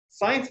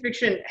science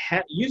fiction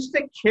used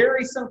to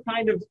carry some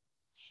kind of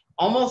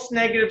almost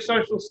negative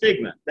social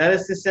stigma. That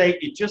is to say,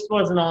 it just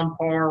wasn't on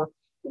par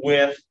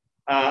with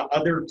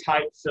other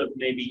types of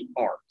maybe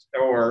art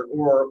or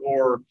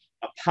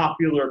a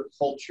popular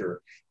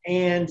culture.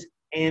 And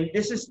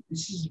this is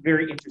a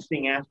very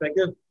interesting aspect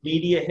of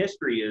media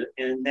history,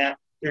 in that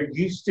there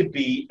used to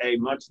be a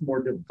much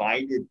more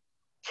divided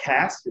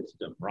caste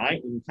system,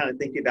 right? When you kind of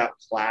think about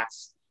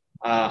class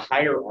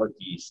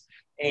hierarchies,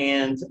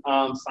 and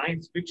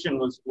science fiction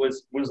was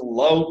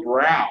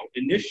lowbrow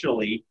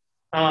initially,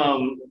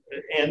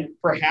 and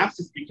perhaps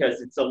it's because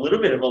it's a little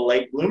bit of a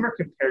late bloomer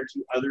compared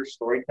to other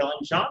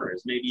storytelling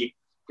genres. Maybe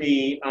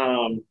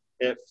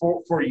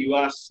for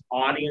U.S.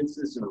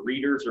 audiences and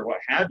readers or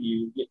what have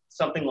you,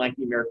 something like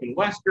the American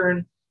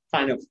Western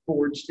kind of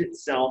forged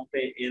itself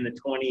in the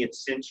 20th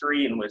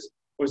century and was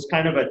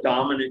kind of a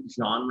dominant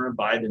genre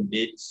by the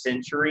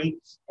mid-century.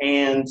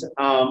 And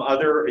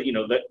other,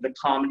 the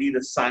comedy,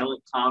 the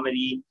silent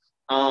comedy,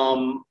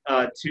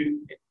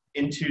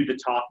 into the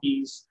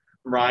talkies,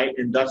 right?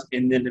 And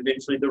then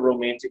eventually the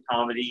romantic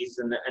comedies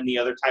and the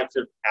other types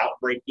of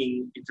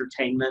outbreaking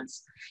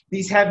entertainments.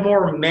 These had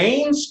more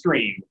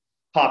mainstream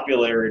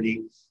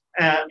popularity.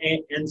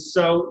 And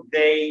so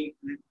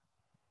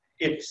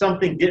if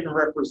something didn't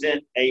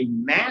represent a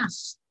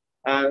mass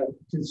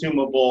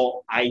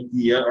consumable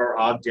idea or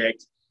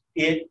object,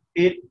 it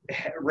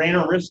ran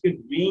a risk of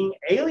being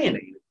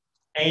alienated.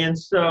 And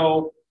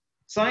so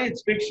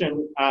science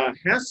fiction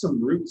has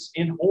some roots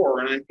in horror,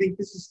 and I think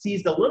this is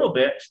teased a little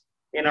bit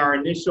in our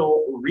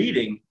initial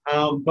reading.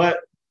 But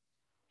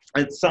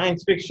in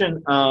science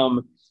fiction,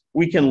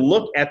 we can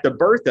look at the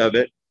birth of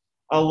it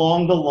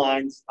along the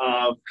lines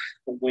of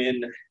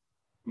when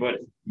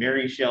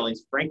Mary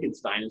Shelley's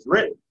Frankenstein is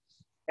written.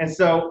 And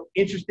so,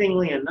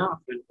 interestingly enough,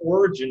 an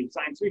origin of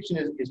science fiction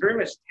is very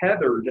much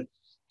tethered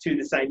to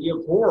this idea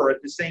of horror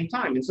at the same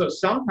time. And so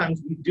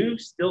sometimes we do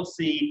still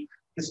see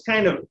this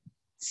kind of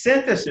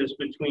synthesis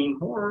between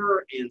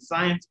horror and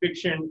science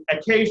fiction,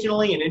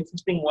 occasionally in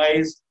interesting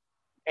ways.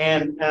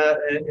 And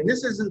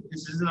this isn't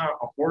a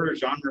horror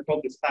genre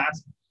focused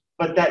class,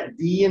 but that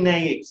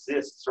DNA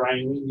exists, right?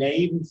 And we may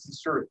even see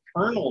sort of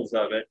kernels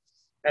of it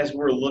as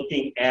we're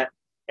looking at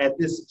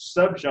this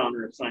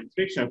subgenre of science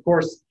fiction. Of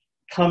course,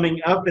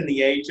 coming up in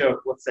the age of,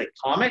 let's say,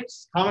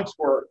 comics. Comics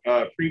were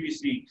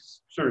previously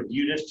sort of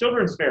viewed as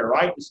children's fare,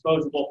 right?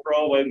 Disposable,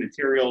 throwaway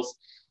materials.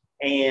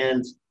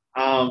 And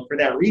for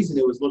that reason,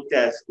 it was looked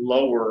as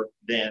lower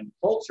than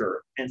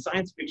culture. And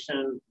science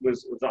fiction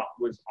was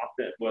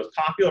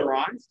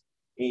popularized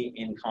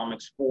in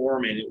comics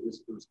form, and it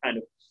was kind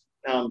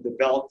of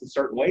developed in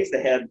certain ways.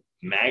 They had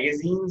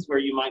magazines where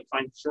you might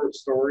find short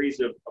stories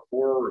of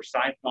horror or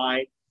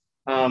sci-fi.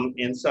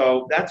 And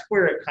so that's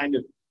where it kind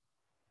of,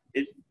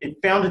 it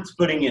found its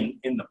footing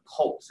in the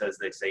pulps, as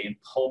they say, in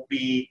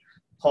pulpy,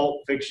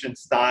 pulp fiction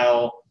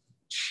style,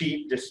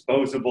 cheap,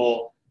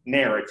 disposable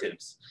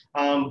narratives.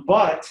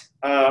 But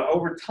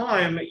over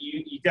time,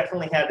 you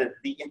definitely had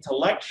the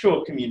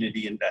intellectual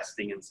community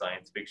investing in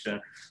science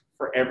fiction,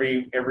 for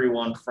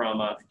everyone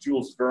from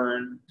Jules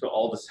Verne to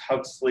Aldous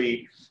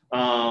Huxley,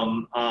 a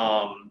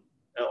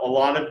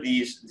lot of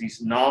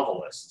these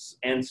novelists.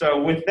 And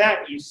so with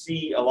that, you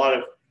see a lot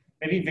of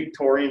maybe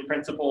Victorian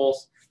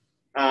principles,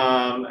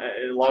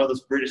 a lot of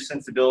those British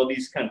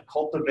sensibilities, kind of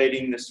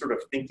cultivating this sort of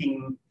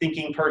thinking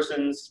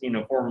persons,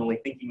 formerly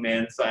thinking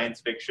man science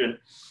fiction.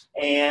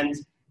 And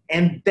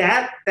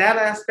that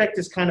aspect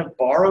is kind of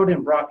borrowed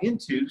and brought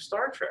into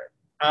Star Trek.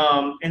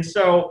 And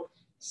so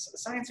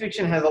science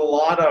fiction has a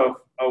lot of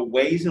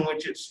ways in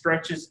which it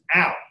stretches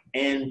out,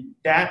 and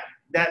that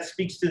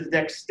speaks to the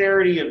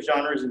dexterity of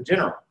genres in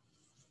general.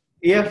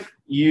 If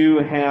you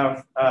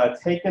have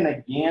taken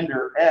a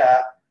gander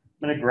at,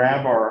 I'm going to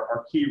grab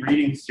our key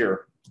readings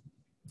here.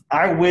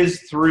 I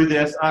whizzed through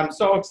this. I'm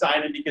so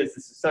excited because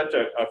this is such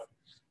a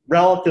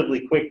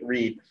relatively quick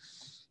read.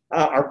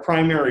 Our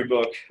primary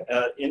book,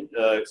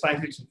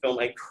 science fiction film,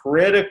 A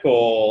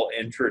Critical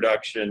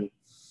Introduction,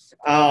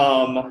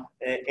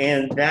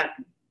 and that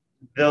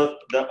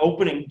the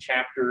opening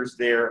chapters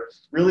there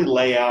really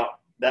lay out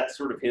that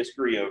sort of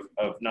history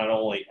of not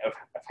only of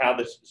how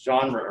this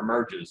genre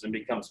emerges and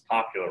becomes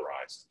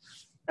popularized.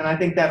 And I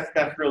think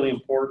that's really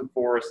important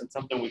for us, and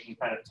something we can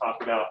kind of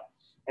talk about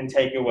and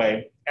take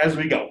away as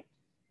we go.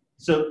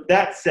 So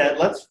that said,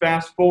 let's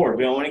fast forward.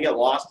 We don't want to get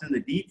lost in the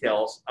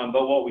details,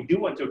 but what we do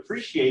want to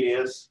appreciate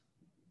is,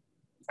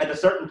 at a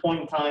certain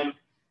point in time,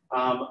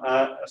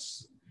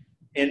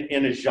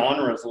 in a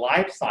genre's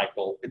life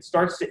cycle, it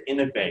starts to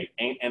innovate,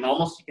 and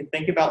almost you can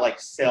think about like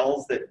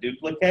cells that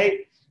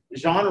duplicate.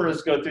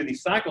 Genres go through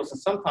these cycles,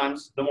 and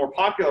sometimes the more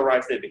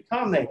popularized they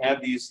become, they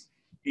have these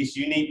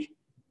unique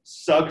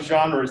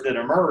subgenres that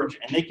emerge,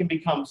 and they can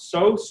become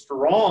so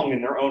strong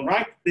in their own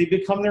right, they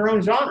become their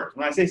own genres.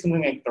 When I say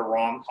something like the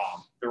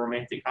rom-com, the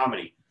romantic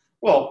comedy,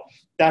 well,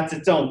 that's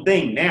its own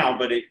thing now,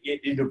 but it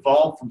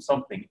evolved from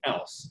something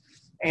else.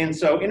 And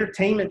so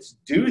entertainments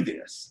do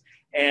this.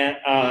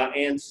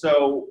 And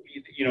so,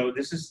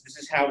 this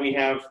is how we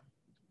have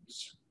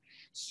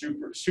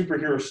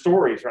superhero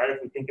stories, right? If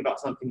we think about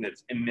something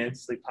that's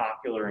immensely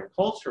popular in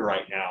culture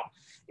right now,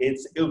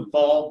 it's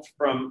evolved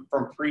from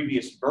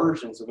previous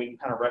versions, and we can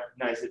kind of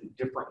recognize it in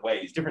different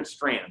ways, different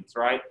strands,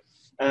 right?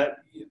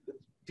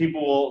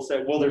 People will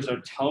say, well, there's a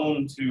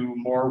tone to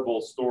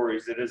Marvel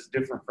stories that is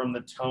different from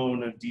the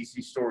tone of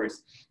DC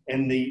stories,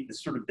 and the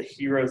sort of the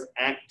heroes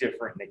act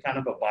different. They kind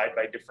of abide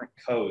by different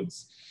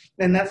codes,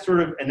 and that's sort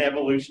of an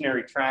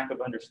evolutionary track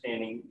of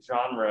understanding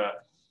genre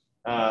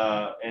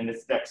and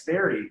its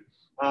dexterity.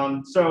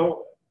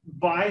 So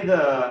by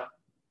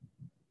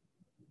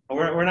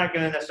we're not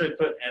going to necessarily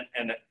put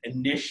an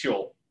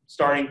initial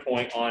starting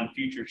point on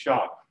Future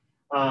Shock,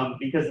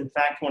 because in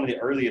fact one of the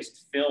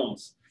earliest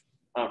films,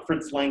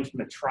 Fritz Lang's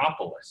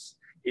Metropolis,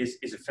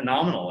 is a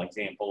phenomenal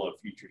example of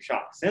future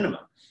shock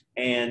cinema.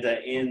 And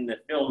in the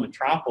film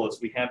Metropolis,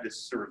 we have this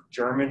sort of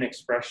German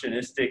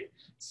expressionistic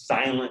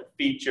silent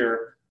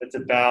feature that's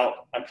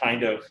about a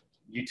kind of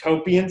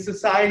utopian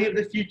society of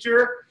the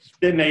future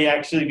that may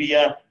actually be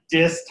a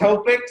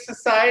dystopic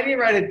society,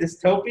 right? A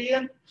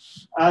dystopian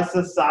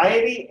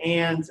society,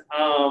 and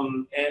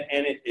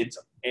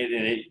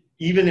it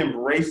even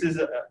embraces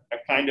a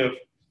kind of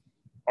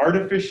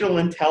artificial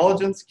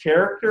intelligence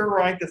character,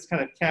 right? That's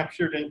kind of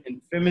captured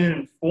in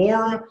feminine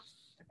form.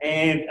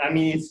 And I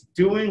mean, it's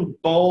doing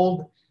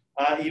bold,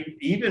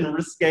 even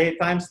risque at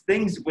times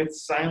things with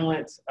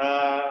silent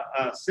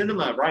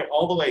cinema, right?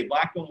 All the way,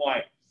 black and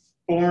white,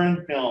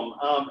 foreign film.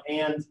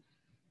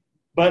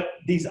 But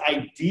these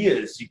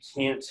ideas, you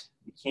can't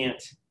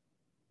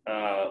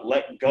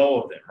let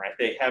go of them, right?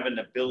 They have an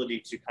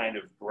ability to kind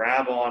of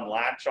grab on,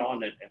 latch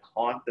on, and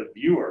haunt the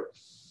viewer.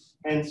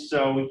 And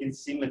so we can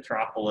see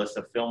Metropolis,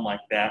 a film like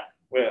that,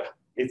 where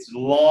it's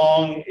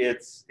long,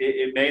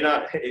 it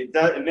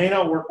may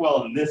not work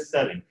well in this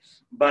setting,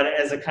 but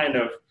as a kind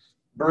of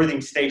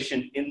birthing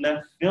station in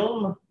the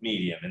film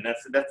medium, and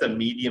that's a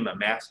medium, a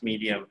mass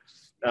medium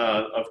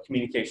of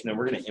communication that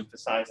we're going to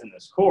emphasize in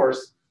this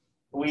course.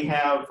 We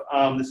have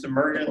this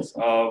emergence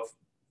of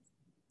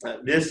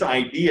this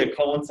idea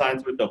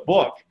coincides with the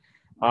book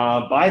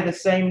by the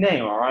same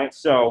name, all right?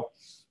 So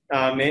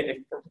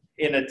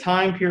in a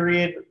time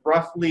period,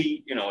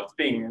 roughly, it's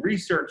being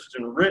researched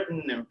and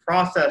written and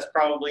processed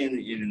probably in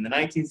the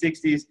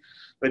 1960s,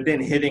 but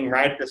then hitting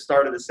right at the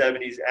start of the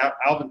 70s.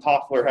 Alvin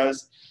Toffler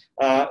has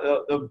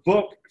the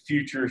book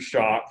Future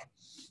Shock,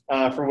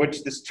 for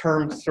which this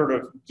term sort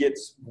of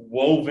gets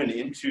woven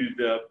into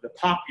the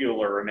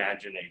popular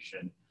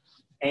imagination.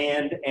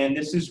 And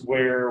this is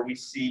where we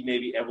see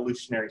maybe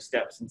evolutionary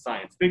steps in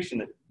science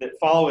fiction that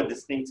follow a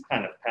distinct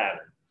kind of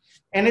pattern.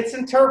 And it's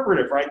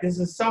interpretive, right? This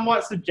is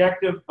somewhat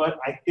subjective, but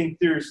I think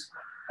there's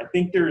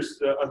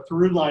a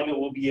through line that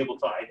we'll be able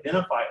to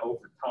identify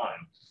over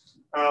time.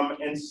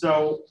 And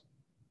so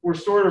we're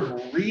sort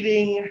of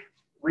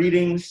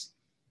readings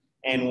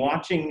and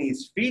watching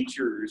these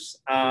features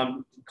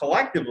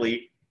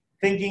collectively,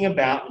 thinking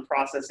about and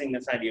processing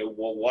this idea,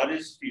 well, what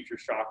is future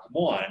shock,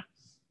 one?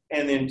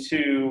 And then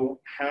two,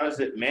 how does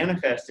it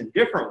manifest in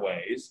different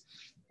ways?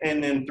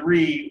 And then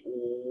three,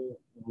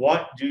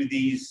 what do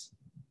these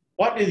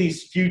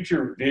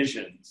future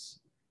visions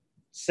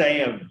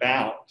say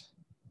about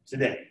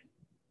today?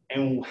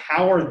 And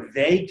how are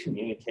they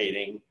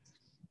communicating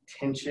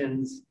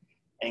tensions,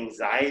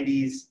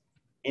 anxieties,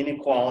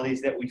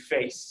 inequalities that we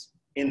face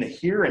in the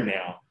here and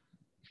now,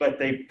 but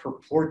they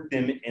purport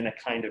them in a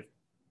kind of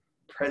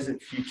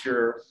present,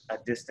 future, a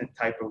distant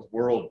type of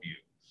worldview.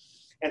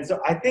 And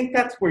so I think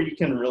that's where you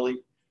can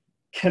really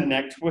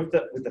connect with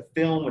the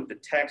film, with the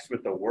text,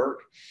 with the work,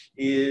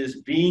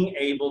 is being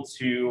able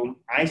to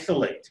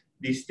isolate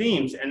these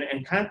themes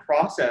and kind of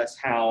process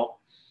how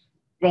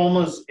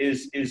film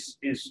is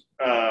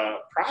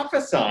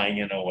prophesying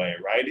in a way,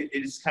 right? It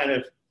is kind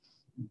of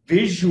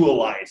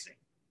visualizing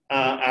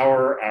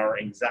our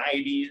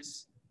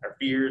anxieties, our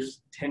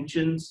fears,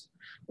 tensions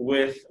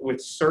with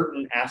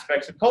certain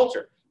aspects of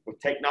culture, with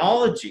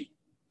technology,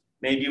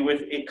 maybe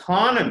with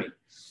economy.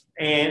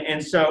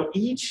 And so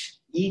each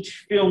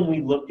film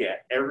we look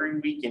at every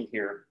week in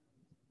here,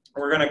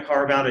 we're going to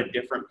carve out a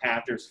different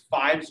path. There's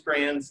 5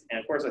 strands, and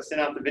of course I sent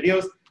out the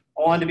videos.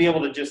 I wanted to be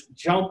able to just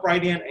jump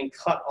right in and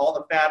cut all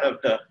the fat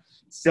of the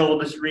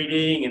syllabus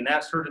reading and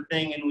that sort of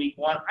thing in week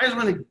 1. I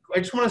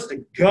just want us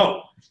to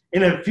go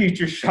in a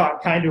future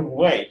shock kind of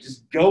way.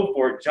 Just go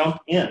for it, jump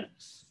in.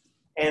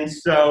 And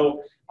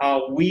so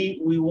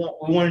we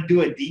want to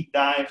do a deep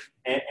dive,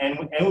 and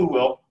we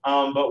will,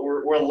 but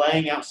we're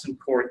laying out some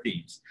core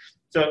themes.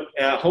 So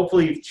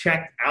hopefully you've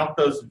checked out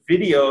those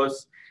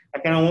videos. I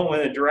kind of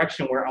went in a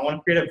direction where I want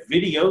to create a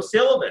video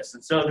syllabus.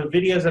 And so the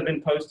videos I've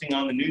been posting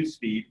on the news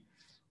feed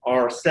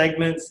are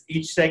segments.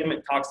 Each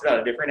segment talks about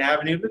a different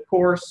avenue of the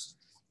course,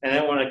 and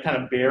I want to kind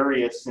of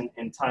bury us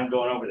in time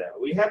going over that.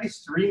 We have these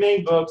 3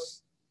 main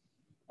books: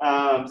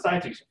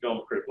 Science Fiction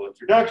Film Critical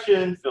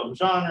Introduction, Film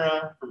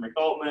Genre from Rick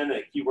Altman,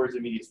 and Keywords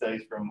in Media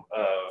Studies from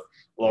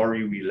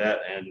Laurie Willett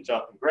and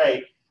Jonathan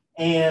Gray.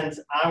 And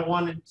I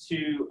wanted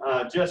to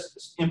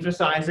just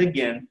emphasize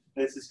again,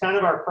 this is kind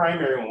of our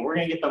primary one. We're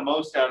going to get the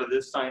most out of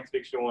this science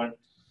fiction one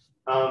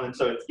And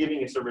so it's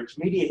giving us a rich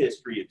media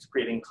history. It's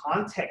creating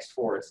context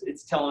for us.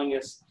 It's telling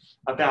us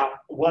about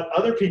what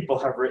other people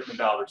have written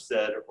about or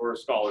said, or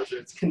scholars.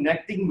 It's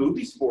connecting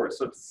movies for us.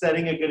 So it's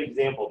setting a good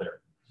example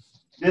there.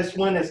 This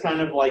one is kind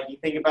of like, you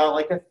think about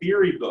like a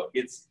theory book.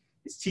 It's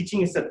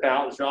teaching us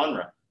about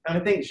genre. And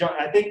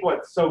I think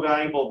what's so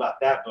valuable about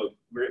that book,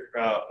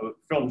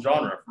 film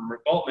genre from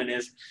Rick Altman,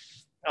 is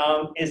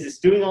it's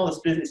doing all this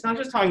business. It's not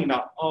just talking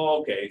about,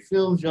 oh, okay,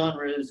 film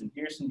genres, and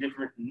here's some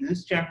different, in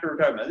this chapter we're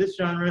talking about this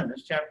genre, and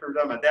this chapter we're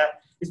talking about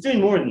that. It's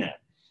doing more than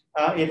that.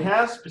 It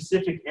has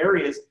specific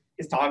areas.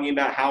 It's talking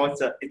about how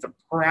it's a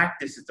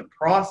practice, it's a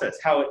process,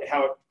 how it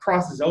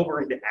crosses over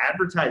into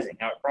advertising,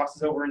 how it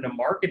crosses over into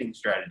marketing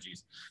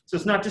strategies. So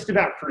it's not just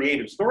about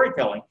creative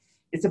storytelling.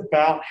 It's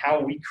about how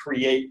we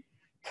create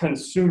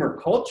consumer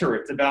culture.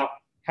 It's about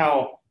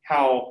how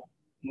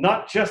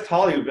not just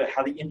Hollywood, but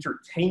how the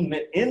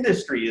entertainment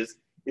industry is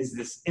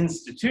this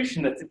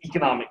institution that's an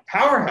economic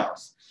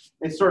powerhouse.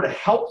 It sort of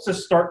helps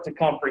us start to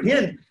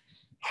comprehend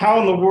how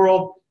in the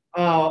world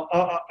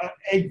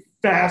a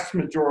vast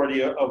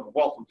majority of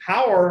wealth and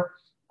power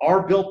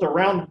are built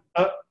around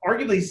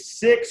arguably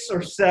 6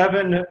 or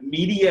 7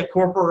 media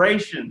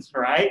corporations,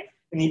 right?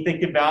 And you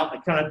think about the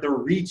kind of the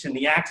reach and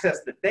the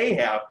access that they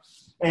have.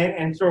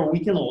 And so we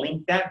can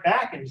link that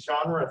back, and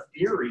genre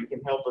theory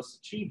can help us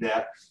achieve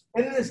that.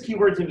 And then this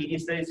keywords and media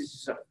studies is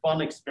just a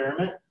fun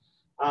experiment.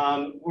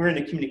 We're in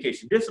a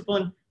communication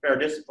discipline. Our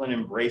discipline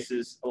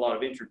embraces a lot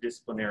of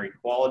interdisciplinary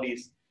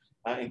qualities,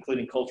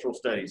 including cultural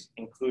studies,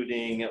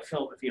 including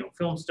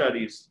film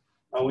studies.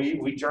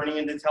 We journey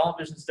into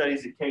television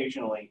studies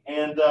occasionally,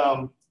 and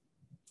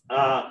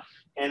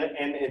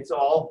it's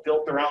all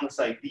built around this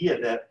idea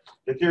that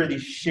there are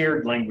these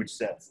shared language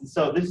sets. And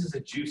so this is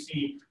a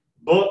juicy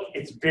book.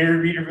 It's very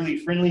reader-really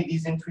friendly.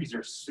 These entries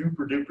are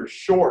super duper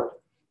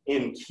short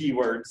in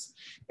keywords,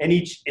 and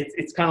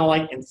it's kind of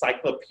like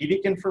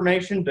encyclopedic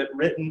information, but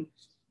written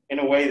in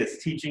a way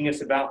that's teaching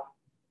us about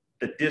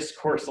the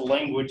discourse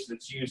language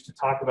that's used to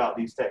talk about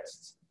these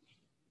texts.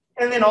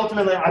 And then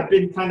ultimately, I've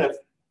been kind of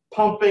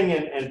pumping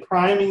and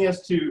priming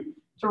us to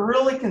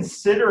really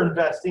consider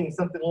investing in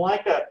something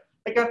like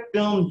a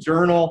film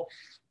journal.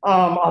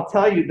 I'll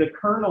tell you, the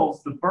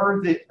kernels, the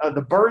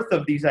birth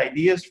of these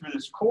ideas for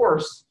this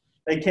course,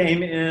 they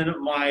came in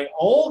my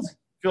old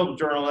film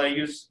journal that I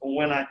used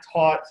when I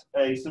taught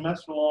a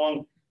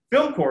semester-long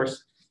film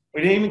course.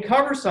 We didn't even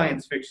cover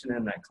science fiction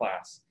in that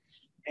class,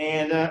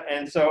 and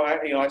so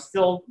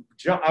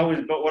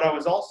but what I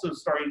was also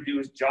starting to do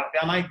is jot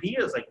down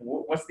ideas, like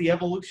what's the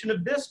evolution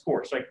of this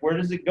course, like where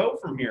does it go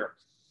from here?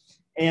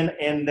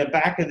 And the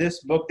back of this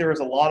book, there was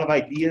a lot of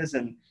ideas,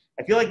 and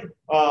I feel like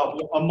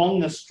among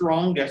the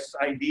strongest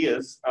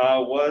ideas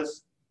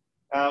was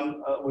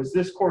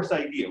this course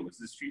idea, was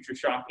this future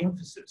shock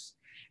emphasis.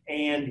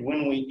 And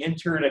when we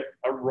entered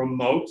a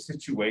remote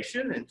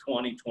situation in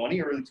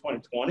 2020, early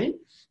 2020,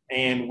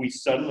 and we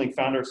suddenly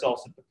found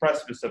ourselves at the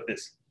precipice of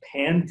this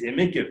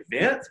pandemic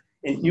event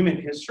in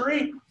human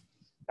history,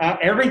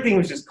 everything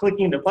was just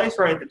clicking into place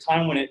right at the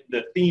time when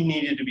the theme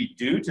needed to be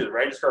due to the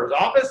registrar's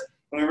office.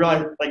 And we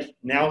realized, like,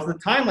 now's the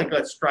time, like,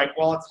 let's strike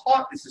while it's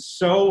hot. This is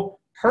so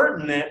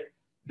pertinent.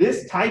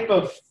 This type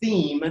of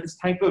theme, this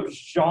type of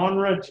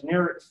genre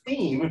generic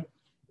theme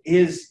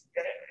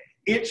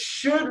it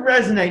should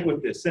resonate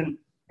with this. And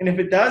if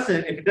it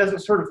doesn't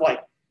sort of like,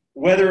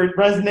 whether it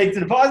resonates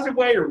in a positive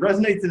way or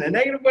resonates in a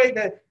negative way,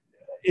 that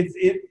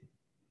it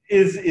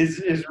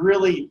is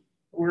really,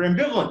 we're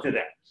ambivalent to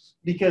that.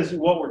 Because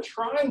what we're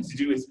trying to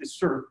do is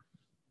sort of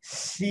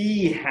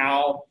see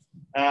how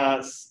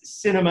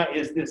cinema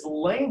is this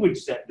language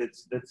set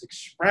that's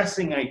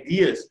expressing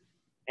ideas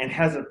and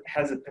has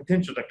a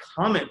potential to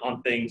comment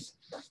on things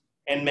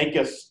and make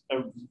us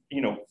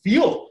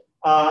feel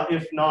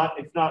if not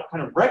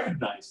kind of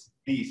recognize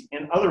these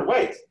in other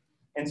ways.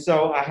 And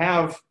so I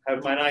have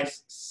my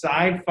nice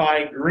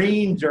Sci-Fi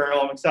green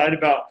journal I'm excited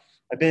about.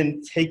 I've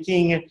been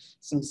taking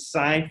some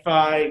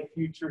sci-fi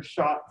future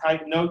shock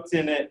type notes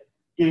in it,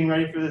 getting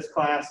ready for this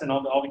class, and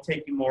I'll be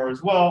taking more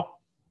as well.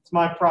 It's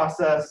my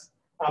process,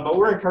 but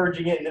we're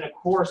encouraging it. And then of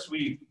course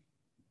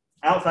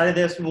outside of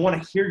this, we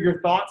want to hear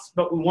your thoughts,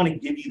 but we want to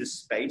give you the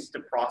space to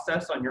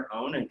process on your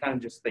own and kind of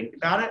just think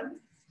about it.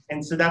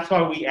 And so that's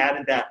why we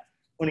added that.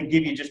 We want to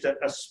give you just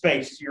a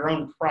space, your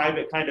own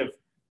private kind of,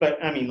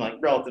 but I mean like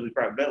relatively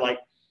private, but like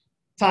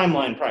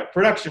timeline private,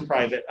 production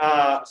private,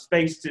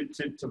 space to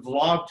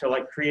vlog, to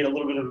like create a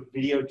little bit of a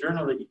video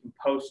journal that you can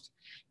post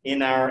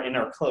in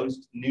our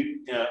closed new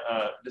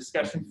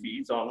discussion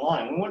feeds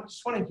online. We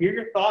just want to hear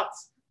your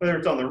thoughts, whether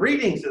it's on the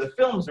readings or the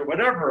films or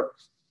whatever.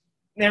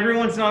 And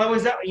everyone's not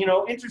always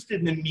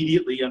interested in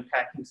immediately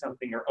unpacking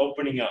something or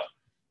opening up.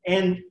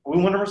 And we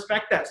want to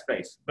respect that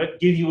space, but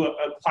give you a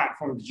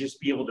platform to just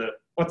be able to,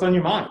 what's on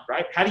your mind,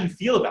 right? How do you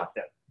feel about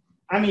that?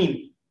 I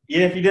mean,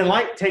 yeah, if you didn't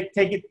like it,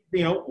 take it,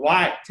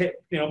 why?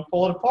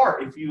 Pull it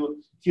apart. If you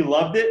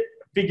loved it,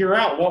 figure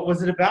out what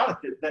was it about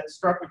it that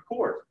struck a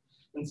chord.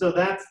 And so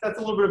that's a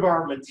little bit of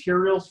our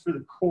materials for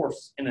the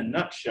course in a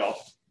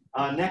nutshell.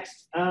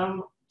 Next,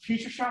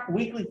 Future Shock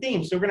weekly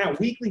themes. So we're going to have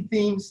weekly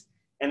themes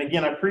And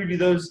again, I preview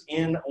those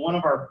in one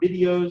of our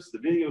videos, the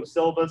video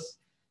syllabus.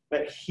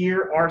 But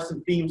here are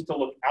some themes to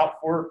look out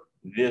for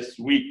this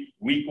week,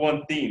 week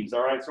 1 themes.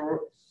 All right, so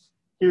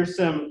here's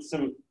some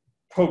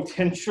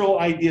potential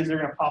ideas that are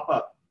going to pop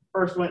up.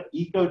 First one,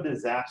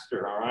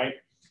 eco-disaster. All right,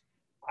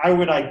 I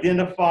would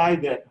identify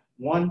that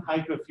one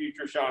type of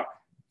future shock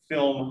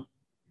film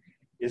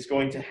is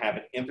going to have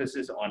an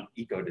emphasis on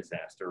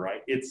eco-disaster,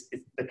 right? It's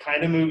the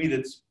kind of movie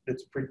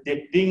that's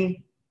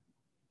predicting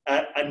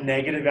a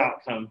negative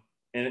outcome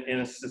in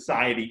a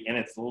society, and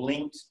it's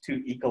linked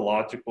to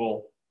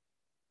ecological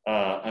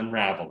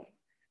unraveling,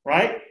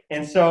 right?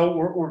 And so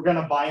we're going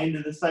to buy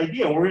into this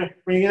idea. We're going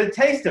to get a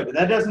taste of it.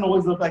 That doesn't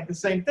always look like the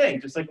same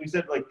thing. Just like we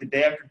said, like the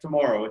day after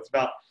tomorrow, it's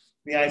about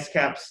the ice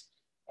caps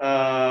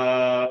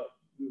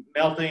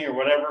melting or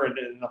whatever,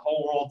 and the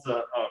whole world's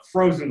a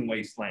frozen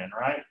wasteland,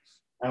 right?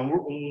 And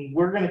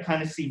we're going to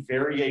kind of see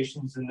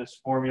variations in this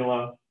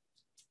formula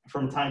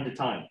from time to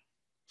time.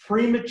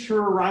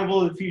 Premature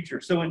arrival of the future.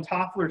 So in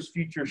Toffler's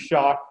Future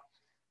Shock,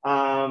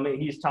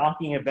 he's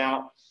talking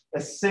about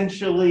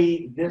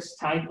essentially this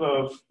type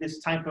of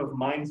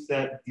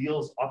mindset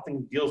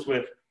often deals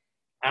with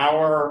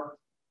our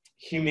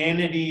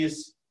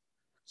humanity's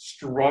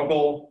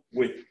struggle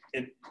with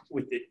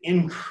the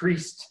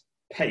increased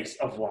pace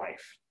of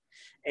life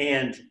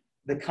and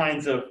the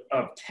kinds of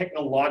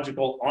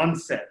technological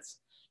onsets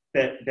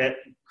that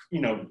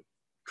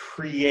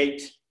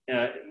create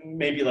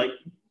maybe like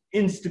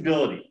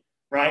instability,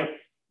 right?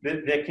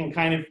 That can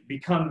kind of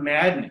become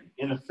maddening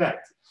in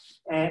effect.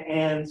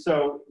 And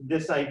so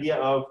this idea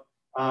of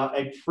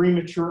a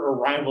premature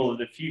arrival of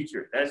the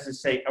future, that is to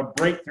say, a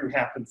breakthrough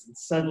happens and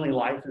suddenly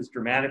life is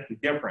dramatically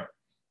different.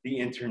 The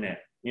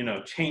internet,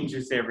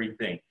 changes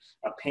everything.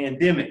 A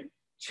pandemic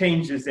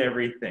changes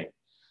everything.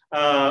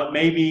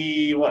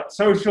 Maybe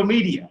social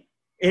media,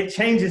 it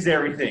changes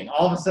everything.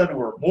 All of a sudden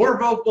we're more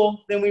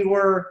vocal than we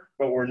were,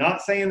 but we're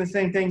not saying the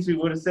same things we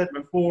would have said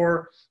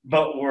before,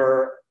 but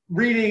we're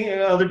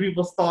reading other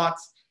people's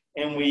thoughts.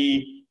 And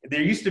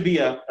there used to be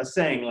a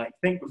saying like,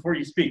 think before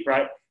you speak,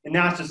 right? And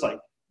now it's just like,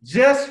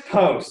 just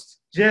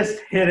post,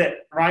 just hit it,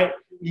 right?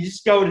 You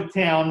just go to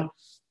town,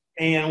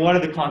 and what are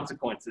the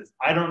consequences?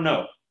 I don't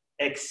know,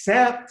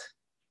 except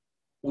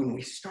when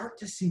we start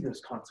to see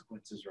those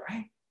consequences,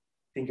 right?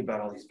 Think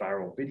about all these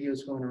viral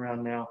videos going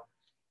around now,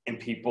 and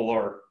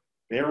people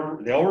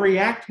they'll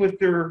react with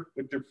their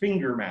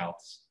finger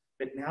mouths,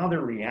 but now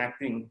they're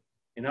reacting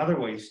in other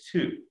ways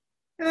too.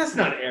 And that's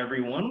not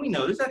everyone. We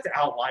know this. That's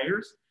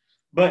outliers.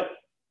 But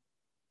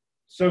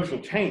social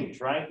change,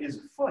 right, is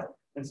afoot.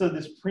 And so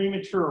this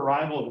premature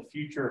arrival of the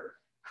future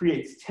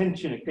creates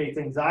tension. It creates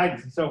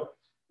anxieties. And so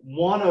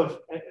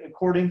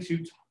according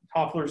to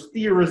Toffler's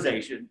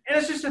theorization, and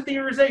it's just a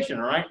theorization,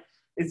 all right?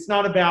 It's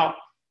not about,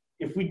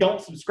 if we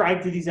don't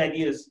subscribe to these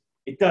ideas,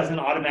 it doesn't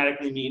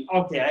automatically mean,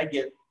 okay, I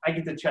get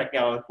to check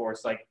out of the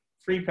course, like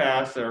free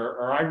pass,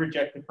 or I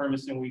reject the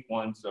premise in week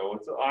 1, so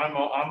I'm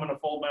going to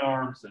fold my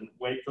arms and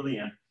wait till the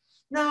end.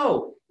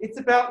 No, it's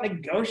about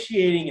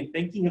negotiating and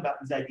thinking about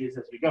these ideas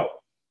as we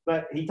go.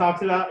 But he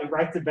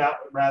writes about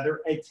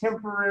rather a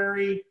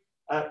temporary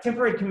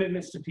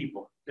commitments to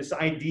people. This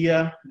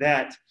idea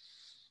that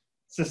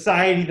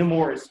society, the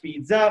more it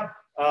speeds up,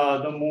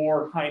 the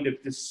more kind of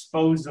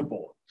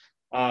disposable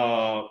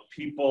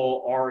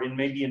people are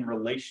maybe in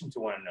relation to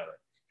one another.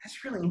 That's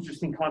a really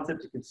interesting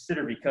concept to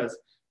consider, because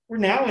we're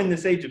now in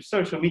this age of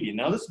social media.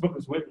 Now, this book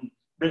was written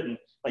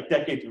like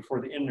decades before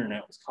the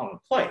internet was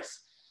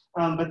commonplace.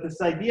 But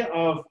this idea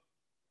of,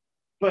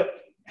 but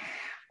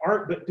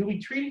do we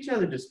treat each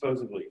other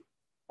disposably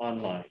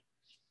online?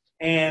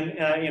 And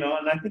and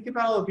I think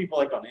about all the people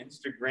like on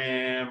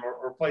Instagram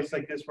or places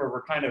like this where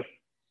we're kind of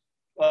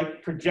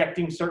like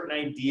projecting certain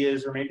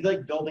ideas, or maybe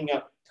like building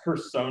up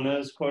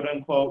personas, quote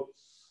unquote.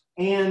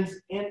 And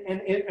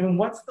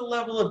what's the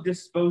level of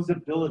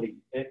disposability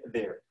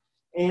there?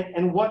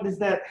 And what is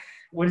that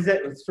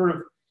sort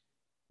of,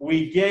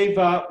 we gave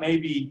up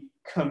maybe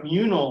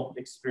communal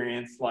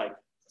experience like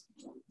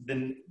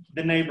the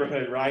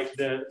neighborhood, right?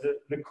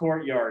 The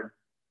courtyard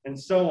and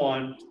so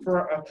on,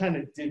 for a kind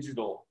of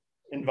digital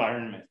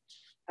environment.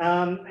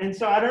 And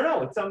so I don't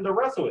know, it's something to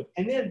wrestle with.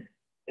 And then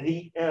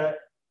the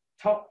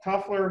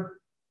Toffler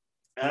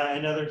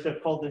and others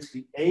have called this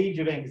the age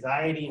of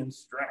anxiety and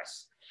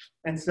stress.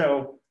 And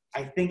so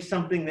I think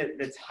something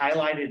that's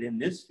highlighted in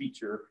this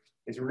feature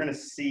is we're going to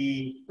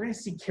see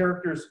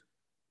characters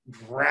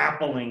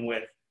grappling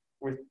with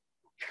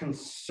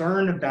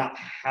concern about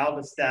how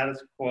the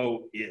status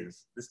quo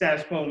is. The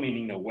status quo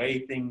meaning the way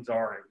things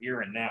are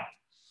here and now.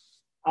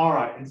 All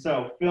right, and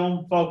so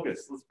film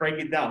focus. Let's break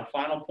it down.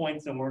 Final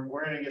points, and we're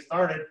going to get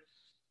started.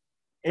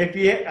 If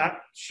you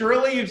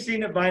surely you've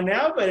seen it by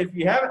now, but if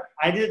you haven't,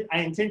 I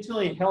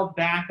intentionally held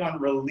back on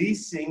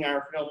releasing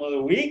our film of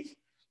the week.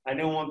 I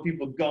didn't want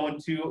people going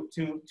too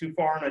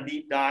far on a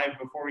deep dive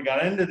before we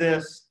got into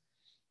this,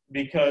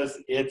 because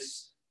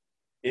it's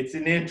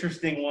an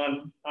interesting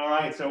one. All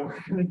right, so we're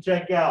going to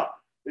check out.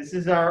 This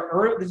is our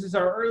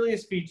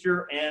earliest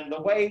feature, and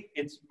the way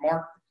it's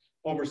marked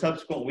over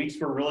subsequent weeks,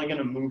 we're really going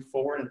to move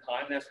forward in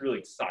time. That's really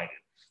exciting.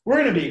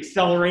 We're going to be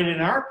accelerated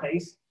in our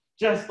pace,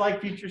 just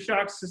like Future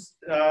Shock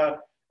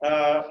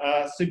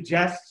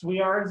suggests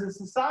we are as a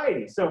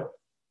society. So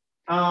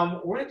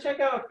we're going to check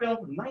out a film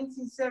from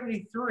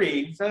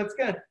 1973. So it's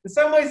going to, in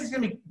some ways, it's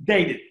going to be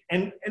dated.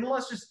 And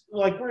let's just,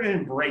 like, we're going to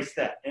embrace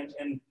that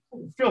and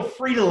feel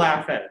free to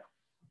laugh at it.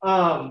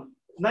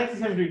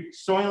 1973,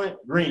 Soylent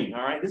Green,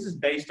 all right? This is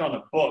based on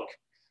a book,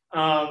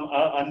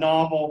 a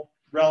novel,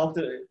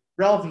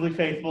 relatively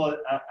faithful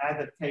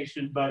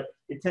adaptation, but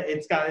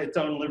it's got its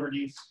own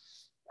liberties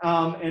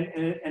and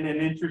an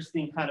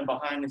interesting kind of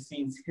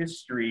behind-the-scenes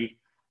history.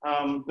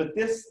 But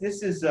this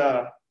is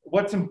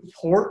what's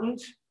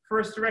important for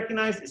us to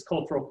recognize is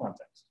cultural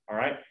context, all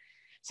right?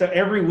 So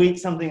every week,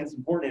 something that's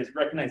important is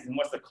recognizing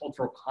what's the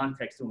cultural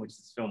context in which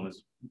this film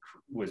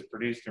was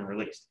produced and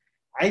released.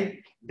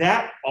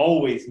 That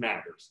always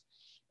matters.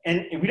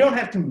 And we don't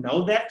have to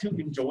know that to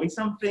enjoy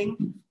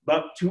something,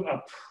 but to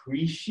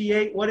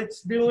appreciate what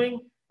it's doing,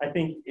 I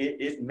think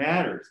it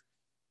matters.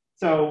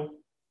 So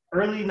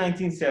early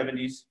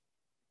 1970s,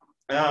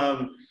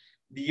 the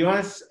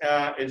U.S.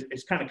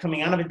 is kind of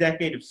coming out of a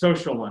decade of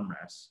social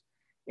unrest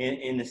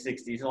in the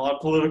 60s, a lot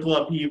of political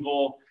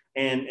upheaval,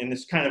 and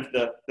this kind of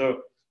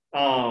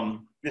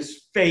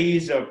this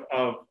phase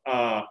of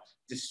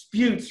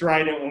disputes,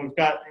 right? And we've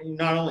got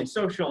not only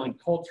social and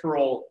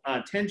cultural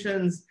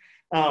tensions,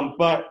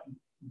 but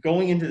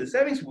going into the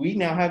 70s, we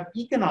now have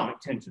economic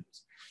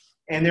tensions.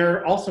 And there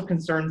are also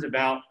concerns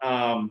about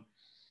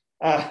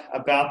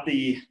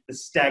the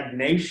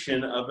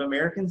stagnation of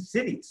American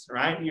cities,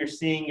 right? You're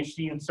seeing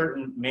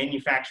certain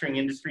manufacturing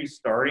industries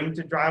starting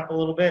to dry up a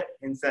little bit,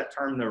 hence that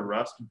term, the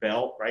Rust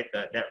Belt, right?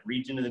 That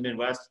region of the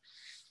Midwest.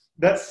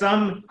 But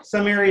some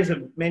areas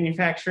of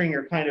manufacturing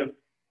are kind of,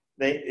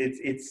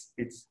 it's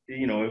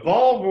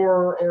evolve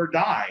or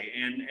die.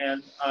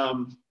 And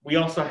we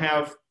also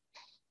have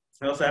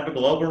a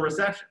global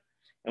recession.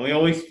 And we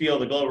always feel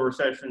the global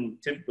recession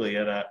typically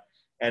at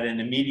an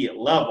immediate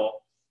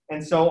level.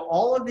 And so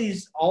all of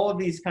these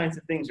kinds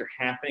of things are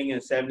happening in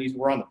the 70s.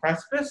 We're on the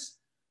precipice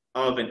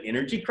of an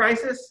energy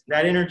crisis.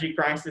 That energy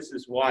crisis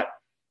is what,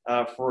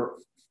 for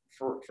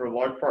a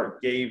large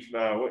part, gave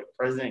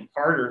President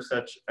Carter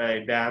such a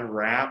bad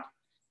rap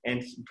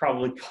and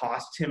probably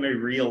cost him a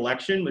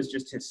re-election, was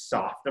just his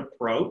soft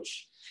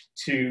approach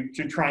to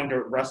trying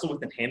to wrestle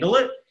with and handle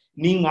it.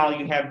 Meanwhile,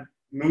 you have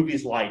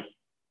movies like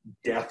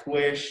Death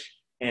Wish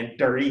and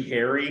Dirty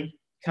Harry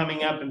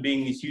coming up and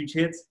being these huge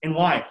hits. And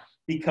why?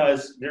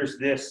 Because there's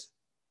this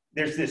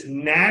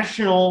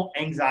national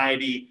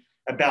anxiety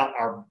about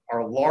our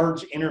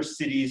large inner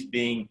cities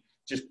being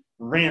just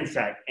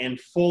ransacked and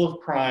full of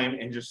crime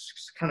and just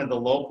kind of the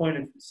low point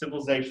of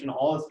civilization,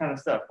 all this kind of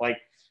stuff.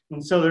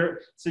 And so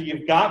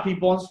you've got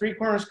people on street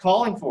corners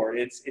calling for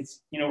it.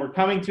 It's we're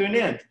coming to an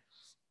end.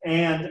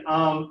 And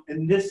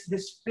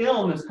this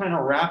film is kind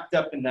of wrapped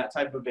up in that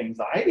type of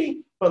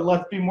anxiety, but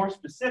let's be more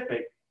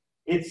specific.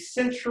 Its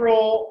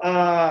central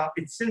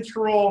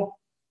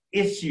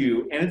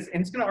issue, and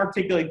it's going to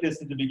articulate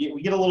this at the beginning.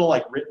 We get a little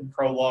like written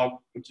prologue,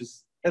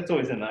 that's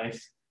always a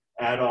nice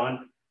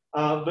add-on,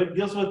 but it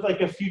deals with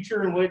like a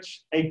future in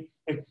which a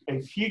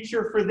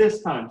future for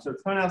this time. So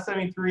it's coming out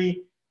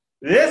 73.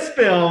 This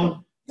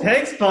film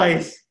takes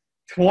place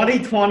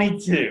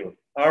 2022.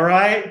 All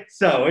right,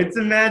 so it's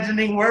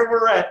imagining where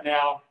we're at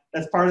now.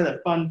 That's part of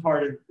the fun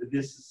part of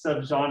this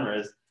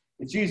subgenre.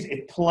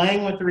 It's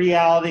playing with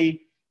reality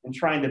and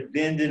trying to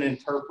bend and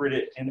interpret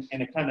it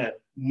in a kind of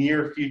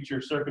near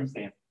future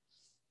circumstance.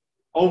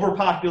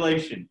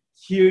 Overpopulation,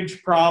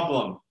 huge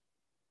problem,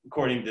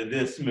 according to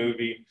this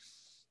movie.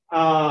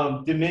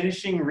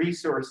 Diminishing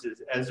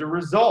resources as a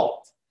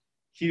result,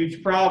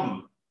 huge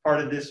problem, part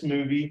of this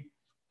movie.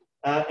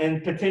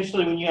 And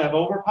potentially when you have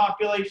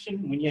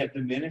overpopulation, when you have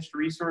diminished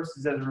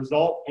resources as a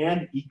result,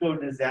 and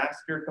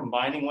eco-disaster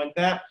combining with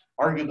that,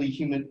 arguably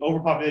human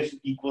overpopulation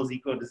equals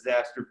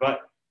eco-disaster,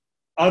 but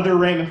other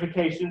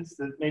ramifications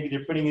that maybe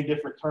they're putting in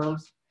different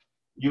terms,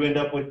 you end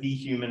up with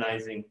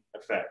dehumanizing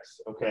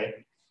effects,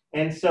 okay?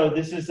 And so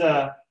this is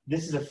a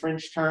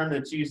French term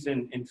that's used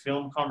in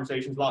film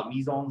conversations a lot,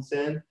 mise en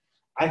scène.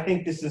 I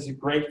think this is a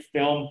great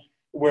film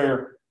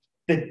where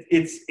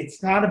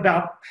it's not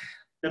about,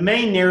 the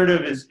main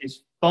narrative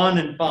is fun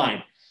and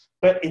fine,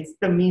 but it's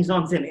the mise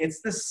en scène.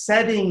 It's the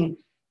setting.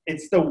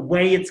 It's the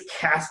way it's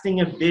casting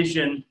a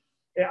vision.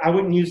 I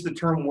wouldn't use the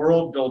term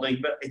world building,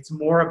 but it's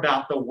more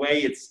about the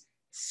way it's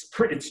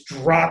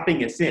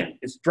dropping us in.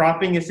 It's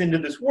dropping us into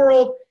this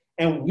world,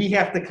 and we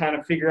have to kind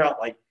of figure out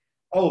like,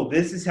 oh,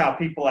 this is how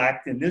people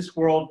act in this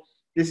world.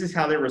 This is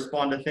how they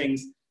respond to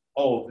things.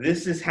 Oh,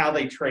 this is how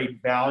they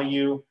trade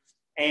value.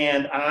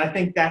 And I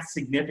think that's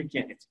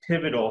significant. It's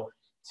pivotal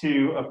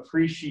to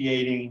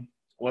appreciating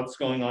what's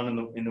going on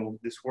in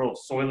this world.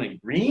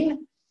 Soylent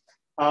Green,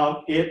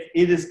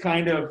 it is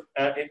kind of,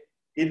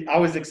 I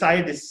was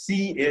excited to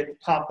see it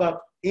pop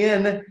up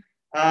in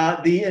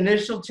the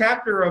initial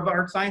chapter of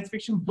our science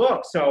fiction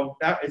book. So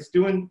that it's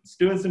doing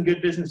some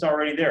good business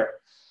already there.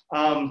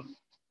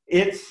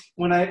 It's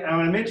when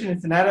I mentioned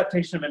it's an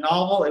adaptation of a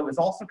novel, it was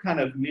also kind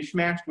of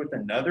mishmashed with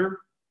another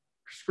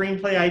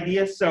screenplay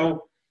idea.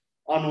 So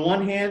on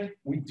one hand,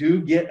 we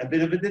do get a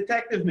bit of a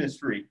detective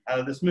mystery out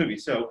of this movie.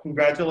 So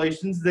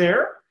congratulations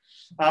there.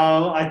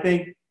 I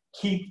think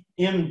Keith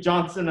M.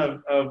 Johnson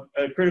of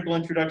A Critical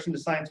Introduction to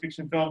Science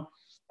Fiction Film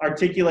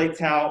articulates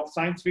how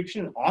science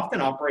fiction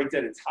often operates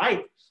at its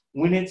height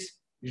when it's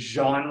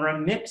genre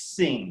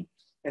mixing.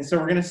 And so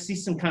we're going to see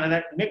some kind of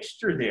that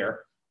mixture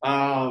there.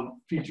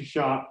 Future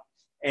shock,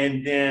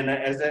 and then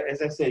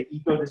as I say,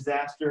 eco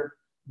disaster,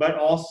 but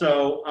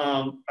also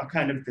a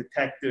kind of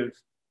detective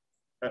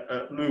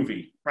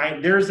movie,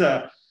 right? Let's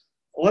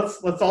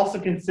also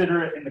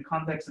consider it in the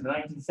context of the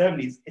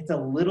 1970s. It's a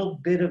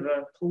little bit of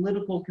a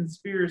political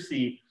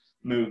conspiracy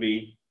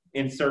movie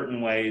in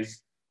certain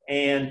ways,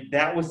 and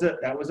that was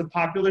a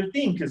popular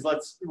theme because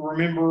let's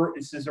remember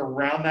this is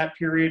around that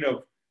period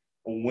of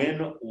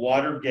when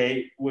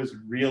Watergate was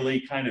really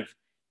kind of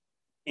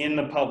in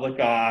the public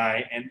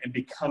eye and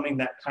becoming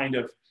that kind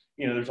of,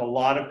 there's a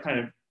lot of kind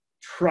of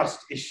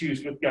trust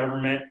issues with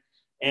government.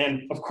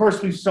 And of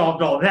course, we've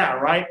solved all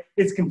that, right?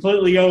 It's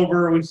completely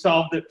over. We've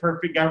solved it.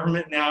 Perfect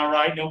government now,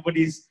 right?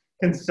 Nobody's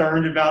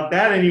concerned about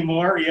that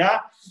anymore, yeah?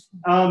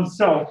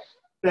 So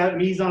that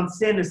mise en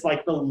scène is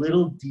like the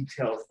little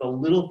details, the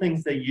little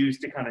things they use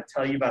to kind of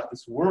tell you about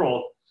this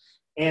world.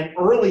 And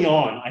early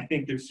on, I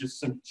think there's just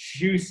some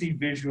juicy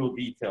visual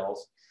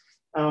details.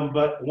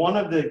 But one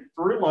of the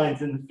through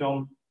lines in the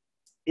film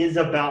is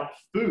about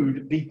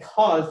food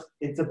because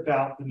it's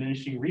about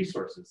diminishing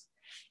resources.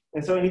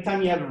 And so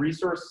anytime you have a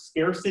resource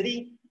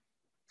scarcity,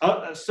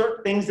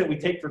 certain things that we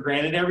take for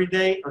granted every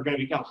day are going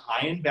to become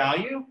high in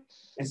value.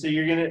 And so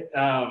you're going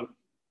to,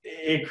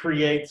 it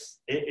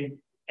creates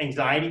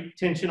anxiety,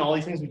 tension, all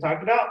these things we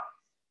talked about.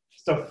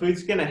 So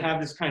food's going to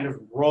have this kind of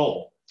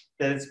role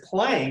that it's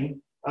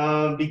playing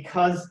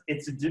because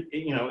it's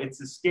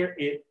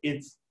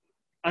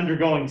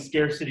undergoing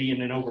scarcity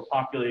in an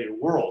overpopulated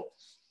world.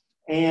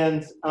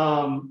 And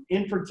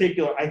in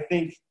particular, I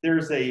think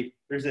there's a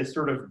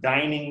sort of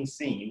dining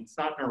scene. It's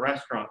not in a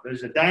restaurant.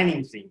 There's a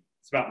dining scene.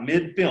 It's about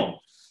mid-film.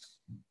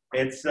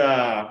 It's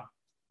the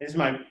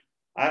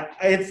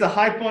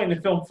high point in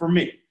the film for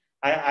me.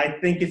 I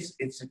think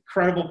it's a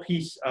credible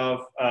piece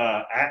of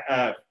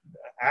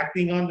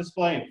acting on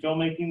display and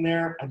filmmaking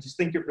there. I just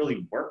think it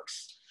really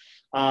works.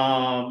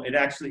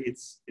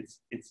 It's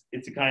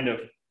a kind of,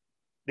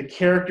 the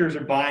characters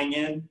are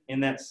buying in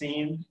that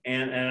scene,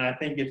 and I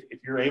think if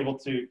you're able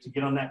to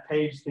get on that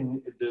page, then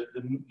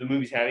the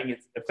movie's having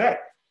its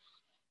effect.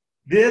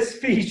 This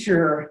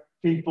feature,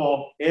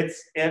 people,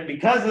 because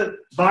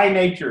by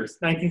nature, it's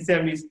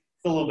 1970s,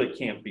 it's a little bit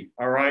campy.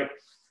 All right,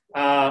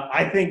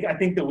 I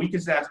think the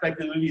weakest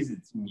aspect of the movie is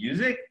its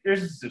music.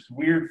 There's this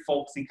weird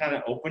folksy kind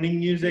of opening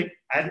music.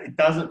 It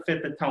doesn't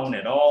fit the tone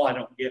at all. I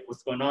don't get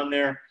what's going on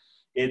there.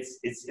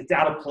 It's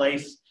out of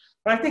place.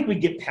 But I think we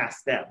get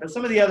past that. But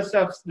some of the other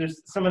stuff,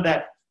 there's some of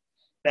that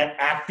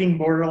acting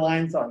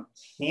borderlines on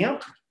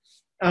camp,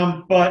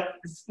 but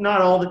it's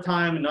not all the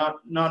time and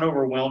not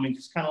overwhelming,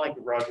 just kind of like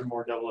the Roger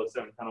Moore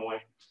 007 kind of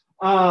way.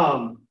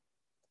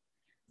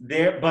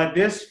 But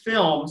this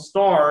film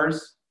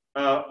stars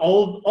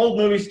old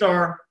movie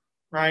star,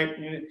 right?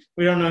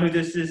 We don't know who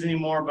this is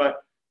anymore,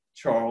 but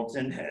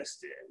Charlton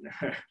Heston,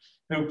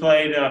 who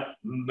played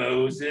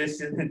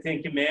Moses in the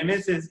Ten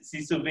Commandments, as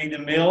Cecil B.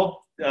 DeMille,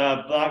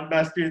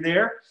 blockbuster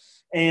there,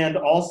 and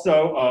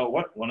also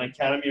won an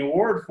Academy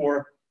Award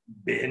for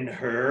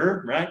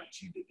Ben-Hur, right?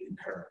 Judah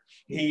Ben-Hur.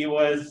 He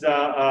was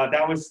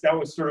that was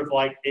sort of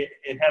like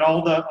it had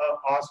all the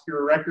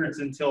Oscar records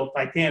until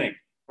Titanic,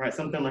 right?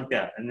 Something like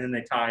that, and then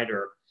they tied,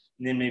 and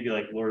then maybe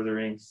like Lord of the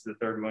Rings, the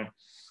third one.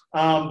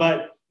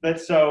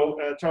 So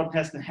Charlton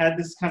Heston had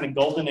this kind of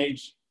golden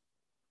age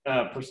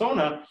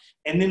persona,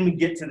 and then we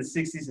get to the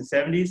 60s and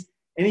 70s,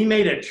 and he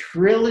made a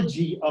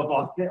trilogy of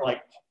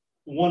like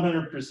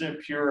 100%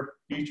 pure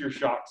future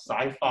shock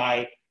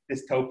sci-fi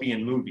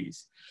dystopian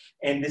movies,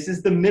 and this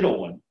is the middle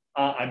one,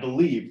 I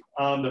believe.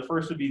 The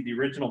first would be the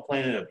original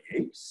Planet of the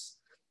Apes.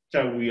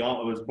 So it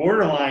was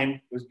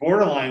borderline.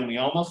 We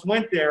almost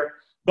went there,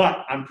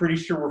 but I'm pretty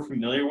sure we're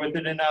familiar with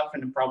it enough,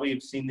 and probably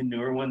have seen the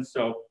newer ones,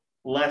 so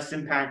less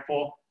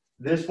impactful.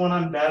 This one,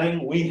 I'm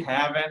betting we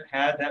haven't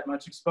had that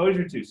much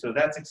exposure to, so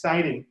that's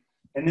exciting.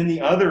 And then the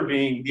other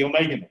being the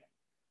Omega Man,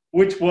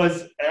 which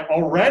was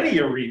already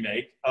a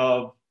remake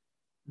of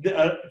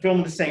the film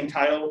of the same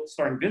title,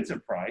 starring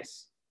Vincent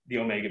Price, The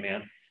Omega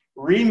Man.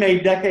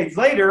 Remade decades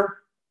later,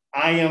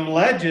 I Am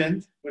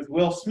Legend with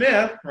Will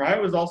Smith, right,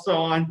 was also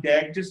on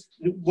deck, just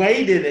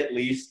waited at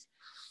least,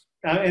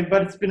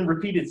 but it's been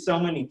repeated so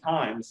many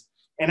times.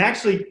 And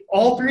actually,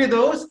 all three of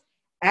those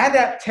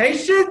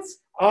adaptations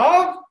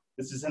of,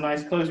 this is a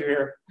nice closer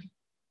here,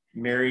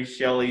 Mary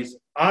Shelley's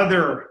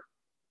other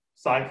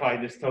sci-fi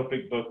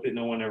dystopic book that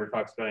no one ever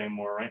talks about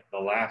anymore, right? The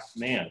Last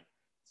Man.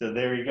 So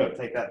there you go.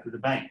 Take that to the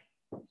bank.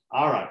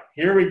 All right,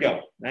 here we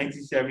go.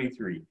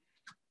 1973.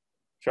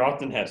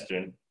 Charlton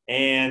Heston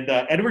and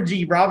Edward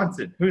G.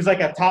 Robinson, who's like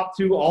a top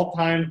 2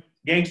 all-time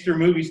gangster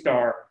movie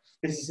star.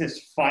 This is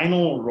his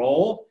final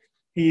role.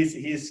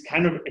 He's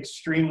kind of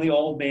extremely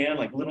old man,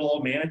 like little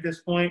old man at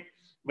this point,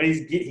 but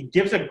he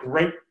gives a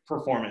great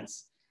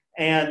performance.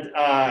 And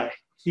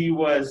he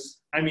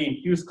was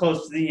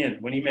close to the end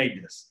when he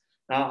made this.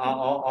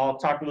 I'll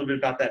talk a little bit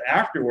about that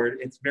afterward.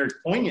 It's very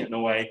poignant in a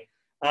way.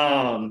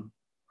 And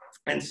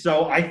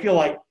so I feel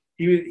like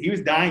he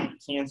was dying of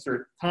cancer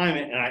at the time,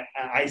 and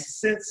I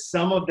sense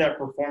some of that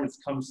performance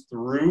comes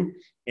through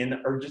in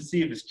the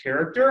urgency of his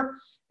character.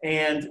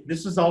 And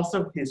this was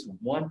also his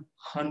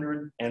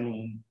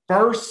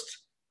 101st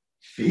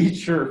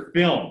feature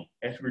film,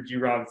 Edward G.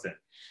 Robinson.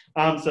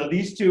 So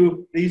these are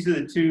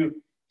the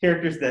two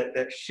characters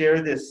that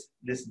share this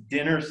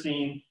dinner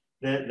scene.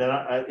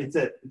 It's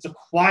a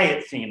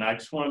quiet scene. I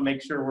just want to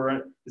make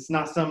sure it's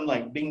not some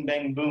like bing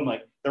bang boom,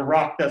 like The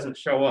Rock doesn't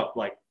show up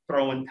like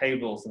throwing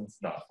tables and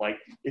stuff. Like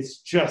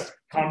it's just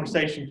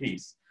conversation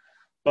piece,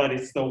 but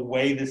it's the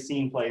way the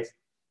scene plays,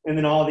 and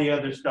then all the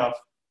other stuff,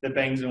 the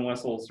bangs and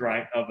whistles,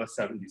 right, of a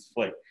 70s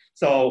flick.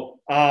 So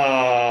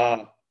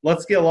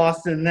let's get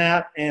lost in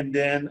that, and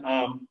then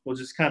we'll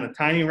just kind of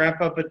tiny wrap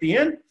up at the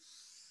end,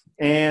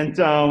 and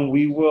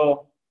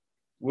we'll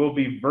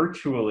be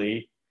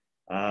virtually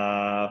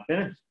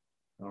finished.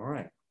 All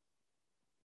right.